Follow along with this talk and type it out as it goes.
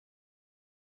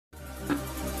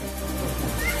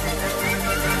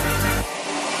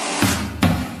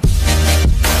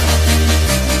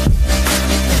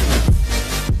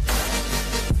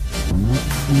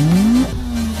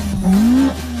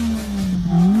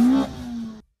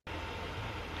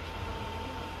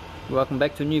Welcome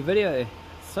back to a new video.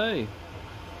 So,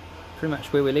 pretty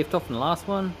much where we left off in the last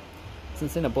one.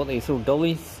 Since then I bought these little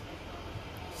dollies.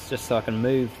 It's just so I can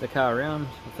move the car around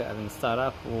without having to start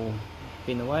up or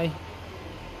be in the way.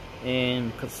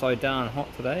 And because it's so darn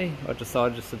hot today, I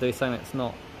decided just to do something that's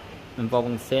not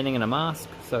involving standing in a mask.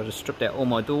 So I just stripped out all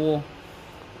my door,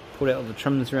 pulled out all the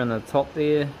trims around the top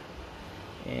there,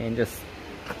 and just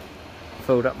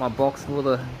filled up my box with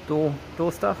all the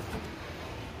door stuff.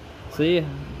 So yeah,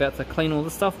 about to clean all the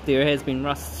stuff. There has been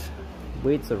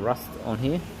weeds of rust on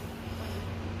here.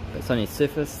 It's only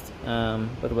surfaced, a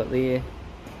little bit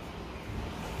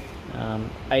there.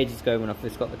 Ages ago when I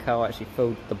first got the car, I actually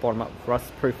filled the bottom up with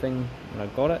rust proofing when I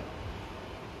got it.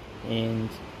 And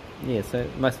yeah, so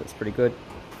most of it's pretty good.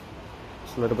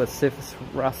 Just a little bit of surface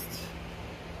rust,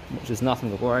 which is nothing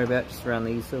to worry about, just around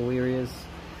these little areas.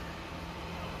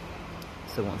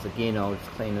 So once again, I'll just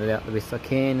clean it out the best I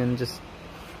can and just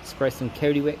spray some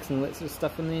cavity wax and all that sort of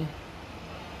stuff in there.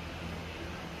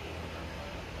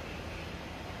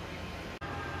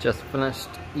 Just finished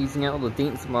easing out all the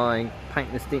dents of my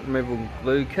paintless dent removal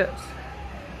glue kit.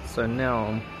 So now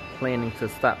I'm planning to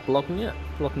start blocking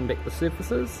back the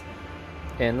surfaces.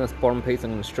 And this bottom piece I'm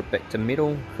going to strip back to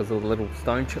metal because of the little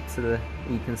stone chips that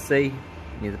you can see.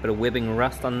 There's a bit of webbing and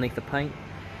rust underneath the paint.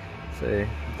 So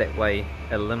that way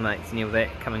it eliminates any of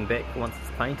that coming back once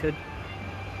it's painted.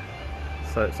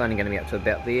 So it's only going to be up to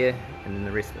about there, and then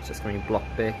the rest of it's just going to be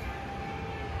blocked back.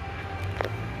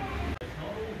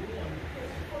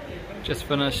 Just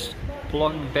finished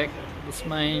blocking back this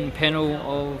main panel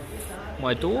of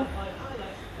my door.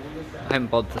 I haven't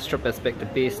bothered to strip this back to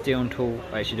bare steel until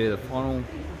I actually do the final,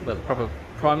 with the proper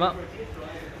prime up.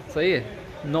 So yeah,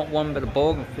 not one bit of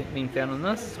bog been found on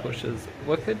this, which is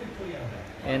wicked.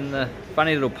 And the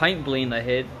funny little paint blend they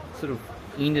had sort of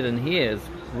ended in here is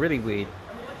really weird.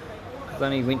 Because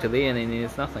only went to there and then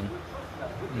there's nothing.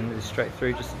 And it's straight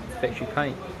through, just factory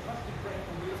paint.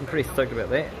 I'm pretty stoked about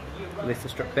that. Less to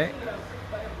strip back.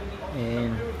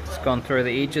 And just gone through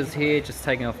the edges here, just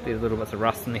taking off these little bits of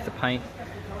rust underneath the paint.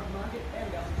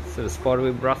 Sort of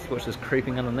spiderweb rust which is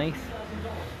creeping underneath.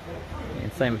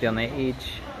 And same down that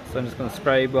edge. So I'm just going to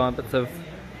spray by bits of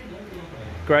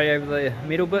grey over the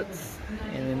metal bits,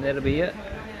 and then that'll be it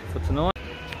for tonight.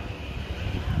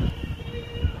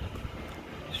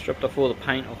 Stripped off all the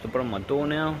paint off the bottom of my door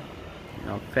now.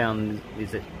 And I've found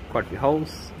there's quite a few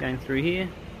holes going through here.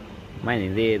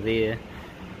 Mainly there,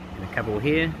 and a couple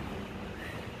here.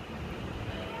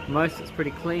 Most it's pretty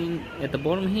clean at the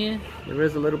bottom here. There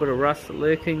is a little bit of rust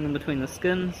lurking in between the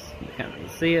skins. You can't really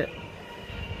see it.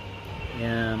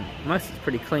 Most it's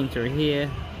pretty clean through here.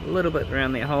 A little bit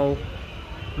around that hole.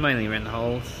 Mainly around the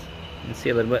holes. You can see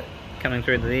a little bit coming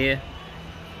through there.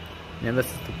 Now this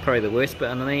is probably the worst bit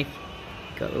underneath.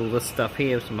 Got all this stuff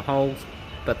here with some holes,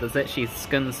 but there's actually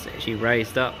skins actually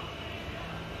raised up.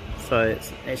 So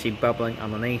it's actually bubbling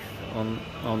underneath on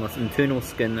this internal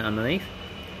skin underneath.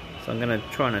 So I'm going to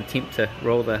try and attempt to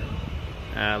roll the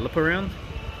lip around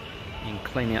and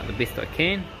clean out the best I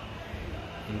can.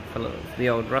 And fill it with the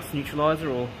old rust neutralizer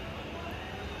or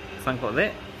something like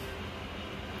that.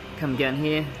 Come down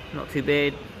here, not too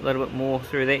bad, a little bit more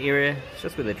through that area. It's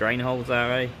just where the drain holes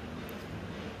are, eh?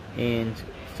 And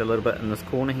just a little bit in this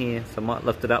corner here, so I might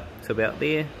lift it up to about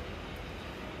there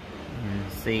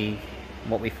and see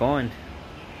what we find.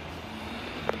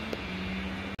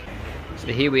 So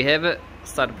here we have it.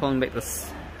 Started pulling back this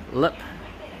lip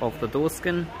of the door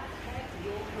skin,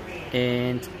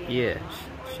 and yeah,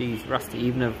 she's rusty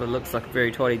even if it looks like a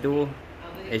very tidy door.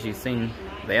 As you've seen,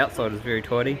 the outside is very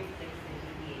tidy,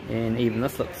 and even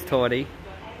this looks tidy.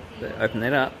 But open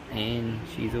that up and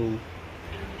she's all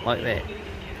like that.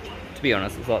 To be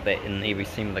honest, it's like that in every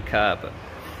seam of the car, but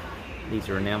these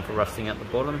are renowned for rusting at the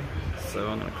bottom, so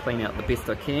I'm going to clean out the best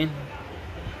I can.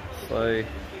 So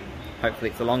hopefully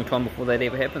it's a long time before that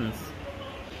ever happens.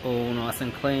 All nice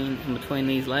and clean in between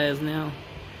these layers now.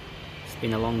 It's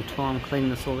been a long time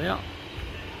cleaning this all out.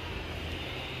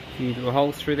 A few little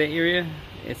holes through that area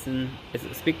as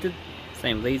expected.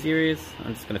 Same with these areas.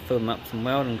 I'm just going to fill them up some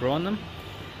weld and grind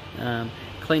them.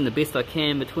 Clean the best I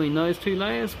can between those two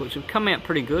layers, which have come out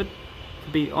pretty good.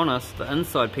 To be honest, the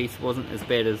inside piece wasn't as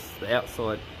bad as the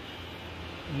outside.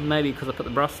 Maybe because I put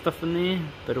the brush stuff in there,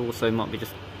 but also might be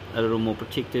just a little more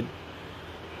protected.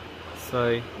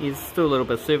 So there's still a little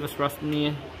bit of surface rust in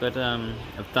there, but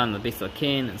I've done the best I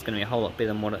can. It's going to be a whole lot better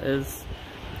than what it is.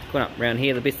 Going up around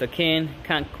here the best I can.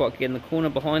 Can't quite get in the corner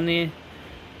behind there,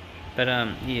 but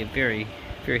yeah, very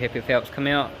happy with how it's come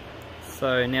out.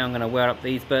 So now I'm going to weld up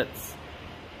these bits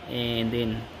and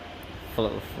then fill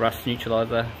it with rust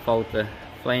neutralizer, fold the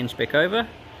flange back over,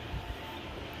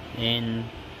 and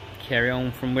carry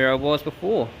on from where I was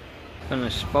before.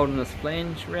 Finished folding this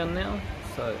flange around now,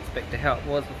 so it's back to how it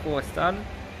was before I started,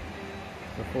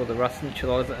 before the rust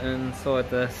neutralizer inside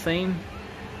the seam.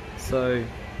 So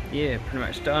yeah, pretty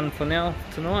much done for now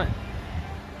tonight.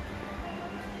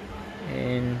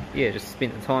 And yeah, just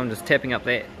spent the time just tapping up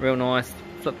that real nice,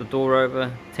 flipped the door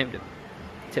over, tapped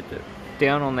it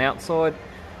down on the outside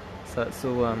so it's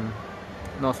all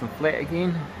nice and flat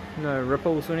again, no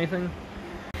ripples or anything.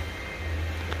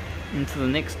 Into the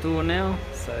next door now,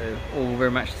 so all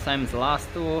very much the same as the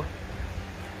last door,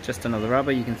 just another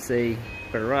rubber. You can see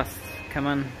a bit of rust come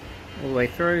in all the way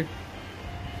through,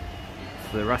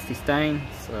 so the rusty stain,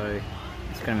 so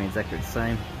it's going to be exactly the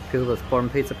same. Peel this bottom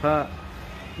piece apart,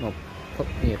 I'll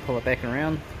pull it back and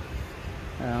around.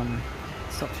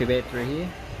 It's not too bad through here.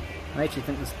 I actually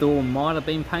think this door might have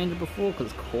been painted before because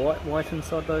it's quite white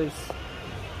inside those,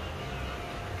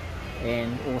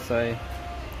 and also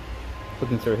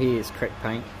looking through here is cracked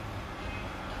paint,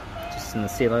 just in the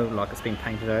silo, like it's been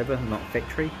painted over, not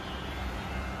factory.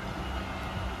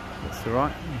 That's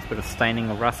alright, there's a bit of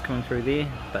staining of rust coming through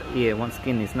there, but yeah, once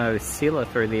again there's no sealer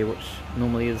through there, which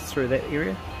normally is through that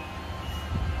area.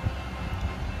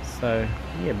 So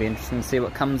yeah, it'll be interesting to see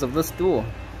what comes of this door.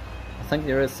 I think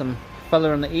there is some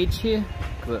filler on the edge here,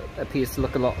 because it appears to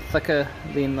look a lot thicker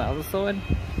than the other side.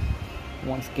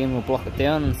 Once again we'll block it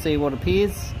down and see what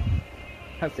appears.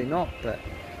 Hopefully not, but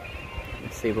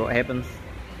let's see what happens.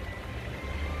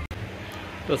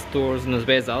 This door isn't as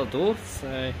bad as the other door,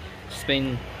 so just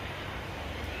been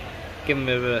giving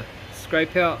it a bit of a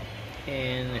scrape out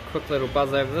and a quick little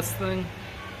buzz over this thing.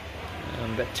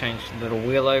 That changed a little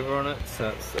wheel over on it, so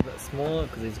it's a bit smaller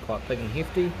because these are quite big and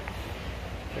hefty.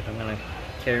 But I'm going to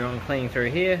carry on cleaning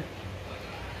through here.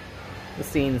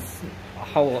 This end's a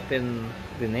whole lot better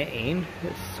than that end,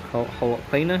 it's a whole lot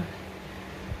cleaner.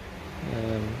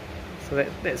 So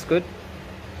that's good,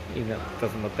 even though it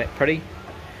doesn't look that pretty.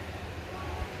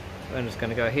 So I'm just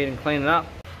going to go ahead and clean it up.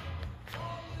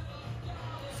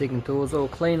 Second door's all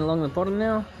clean along the bottom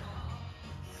now,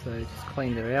 so just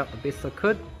cleaned her out the best I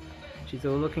could. She's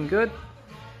all looking good,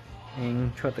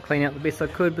 and tried to clean out the best I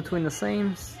could between the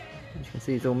seams. As you can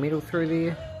see, it's all metal through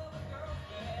there,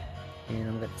 and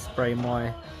I'm going to spray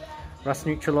my rust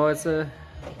neutralizer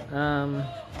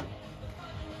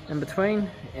in between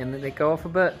and let that go off a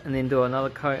bit, and then do another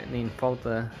coat and then fold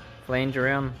the flange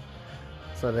around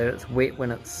so that it's wet when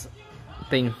it's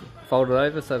being folded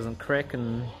over, so it doesn't crack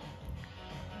and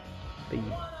be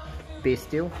bare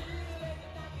steel.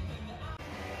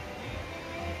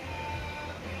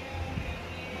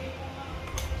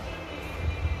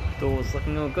 Door's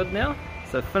looking all good now,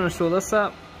 so finished all this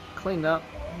up, cleaned up,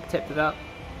 tapped it up,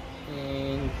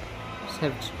 and just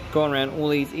have gone around all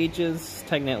these edges,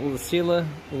 taken out all the sealer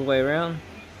all the way around,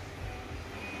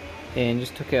 and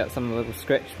just took out some of the little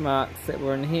scratch marks that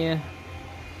were in here,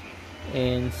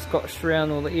 and scotched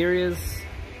around all the areas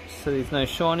so there's no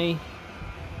shiny.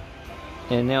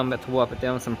 And now I'm about to wipe it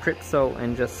down with some prep salt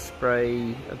and just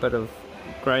spray a bit of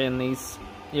grey in these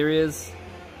areas,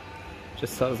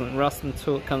 just so it doesn't rust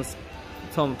until it comes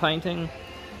time painting.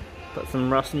 Put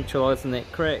some rust neutralizer in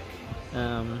that crack.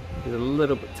 There's a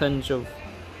little bit tinge of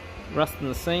rust in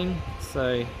the seam,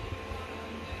 so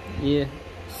yeah,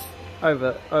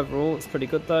 overall it's pretty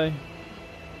good though.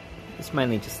 It's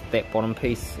mainly just that bottom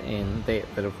piece and that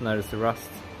I've noticed the rust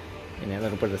and a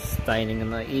little bit of staining in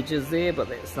the edges there, but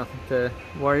that's nothing to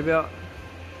worry about.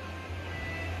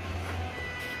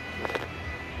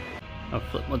 I've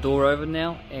flipped my door over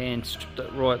now and stripped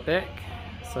it right back.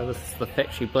 So this is the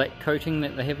factory black coating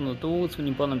that they have on the doors when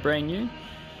you buy them brand new,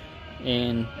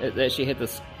 and it actually had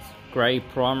this grey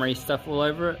primary stuff all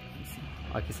over it.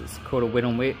 I guess it's called a wet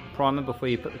on wet primer before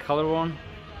you put the colour on.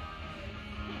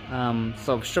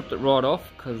 So I've stripped it right off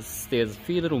because there's a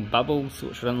few little bubbles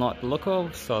which I don't like the look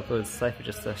of, so I thought it was safer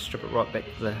just to strip it right back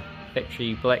to the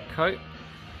factory black coat.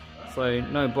 So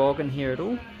no bog in here at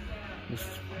all, just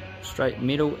straight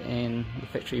metal and the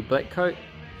factory black coat.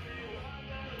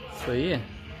 So yeah,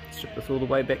 strip this all the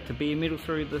way back to bare metal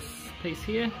through this piece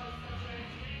here,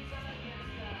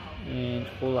 and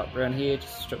all up around here,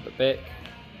 just strip it back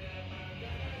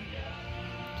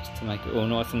just to make it all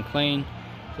nice and clean.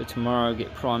 So tomorrow I'll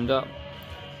get primed up.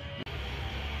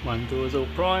 One door is all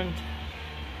primed,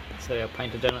 so I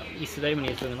painted done it yesterday when he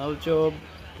was doing another job.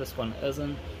 This one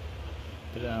isn't,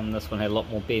 but this one had a lot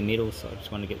more bare metal, so I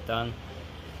just want to get it done.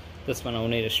 This one I'll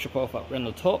need to strip off up around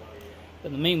the top.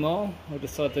 In the meanwhile, I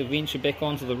decided to venture back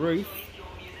onto the roof,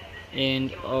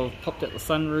 and I've popped out the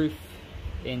sunroof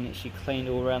and actually cleaned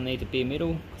all around there to bare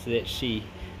metal. So there's actually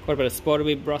quite a bit of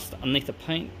spiderweb rust underneath the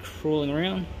paint crawling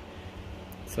around.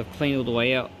 So I've cleaned all the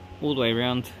way out, all the way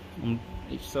around on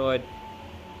each side.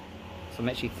 So I'm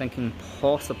actually thinking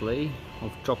possibly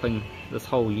of dropping this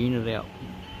whole unit out.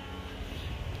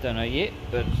 Don't know yet,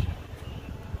 but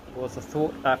it was a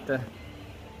thought after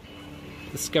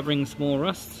discovering some more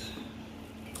rust.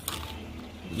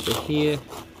 Over here,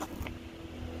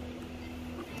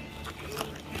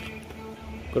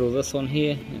 got all this on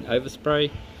here and overspray.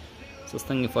 So I was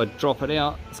thinking if I drop it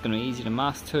out, it's going to be easy to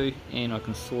mask to, and I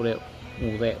can sort out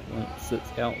all that once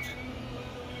it's out.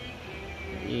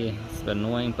 Yeah, it's a bit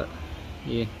annoying, but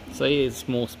yeah. So yeah, there's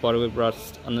more spiderweb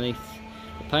rust underneath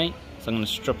the paint. So I'm going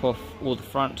to strip off all the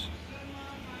front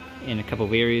and a couple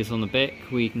of areas on the back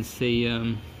where you can see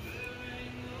little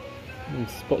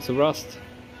spots of rust.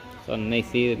 So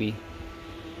underneath there there'll be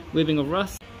webbing of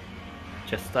rust.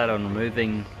 Just started on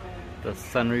removing the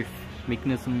sunroof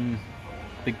mechanism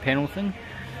big panel thing.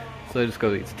 So I just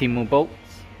got these 10 more bolts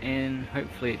and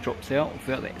hopefully it drops out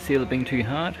without that sealer being too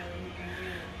hard.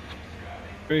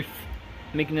 Roof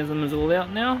mechanism is all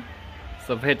out now,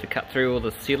 so I've had to cut through all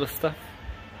the sealer stuff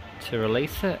to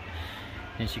release it.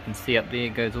 As you can see up there,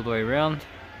 it goes all the way around,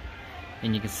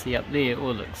 and you can see up there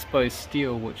all the exposed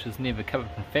steel, which is never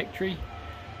covered from factory,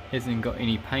 hasn't got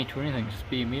any paint or anything, just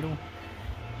bare metal,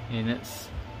 and it's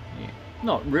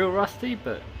not real rusty,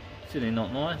 but certainly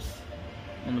not nice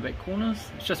on the back corners.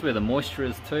 It's just where the moisture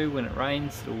is too. When it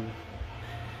rains, it'll,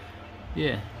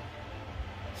 yeah.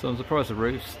 So I'm surprised the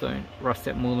roofs don't rust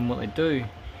out more than what they do.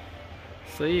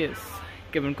 So yeah, it's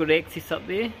given good access up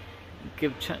there,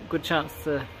 give good chance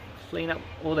to clean up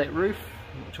all that roof,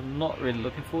 which I'm not really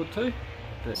looking forward to.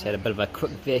 But just had a bit of a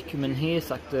quick vacuum in here,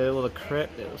 sucked out all the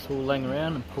crap that was all laying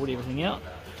around and pulled everything out.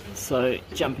 So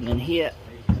jumping in here,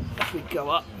 if we go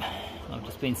up, I've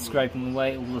just been scraping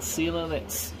away all the sealer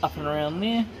that's up and around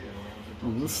there,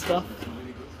 all this stuff,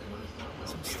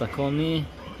 it's all stuck on there,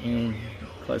 and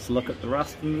closer look at the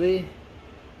rust in there.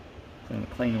 So I'm going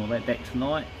to clean all that back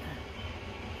tonight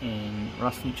and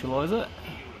rust neutralise it.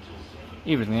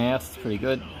 Everything else is pretty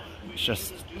good, it's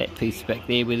just that piece back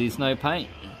there where there's no paint.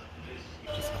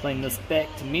 Just clean this back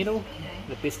to metal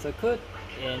the best I could,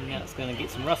 and now it's going to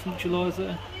get some rust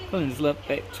neutraliser. Clean this lip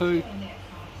back too,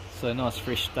 so a nice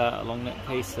fresh start along that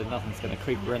piece so nothing's going to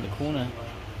creep around the corner.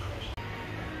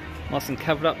 Nice and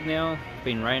covered up now, it's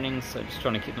been raining, so just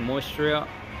trying to keep the moisture out.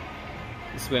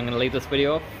 This is where I'm going to leave this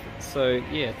video off. So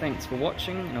yeah, thanks for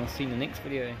watching, and I'll see you in the next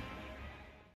video.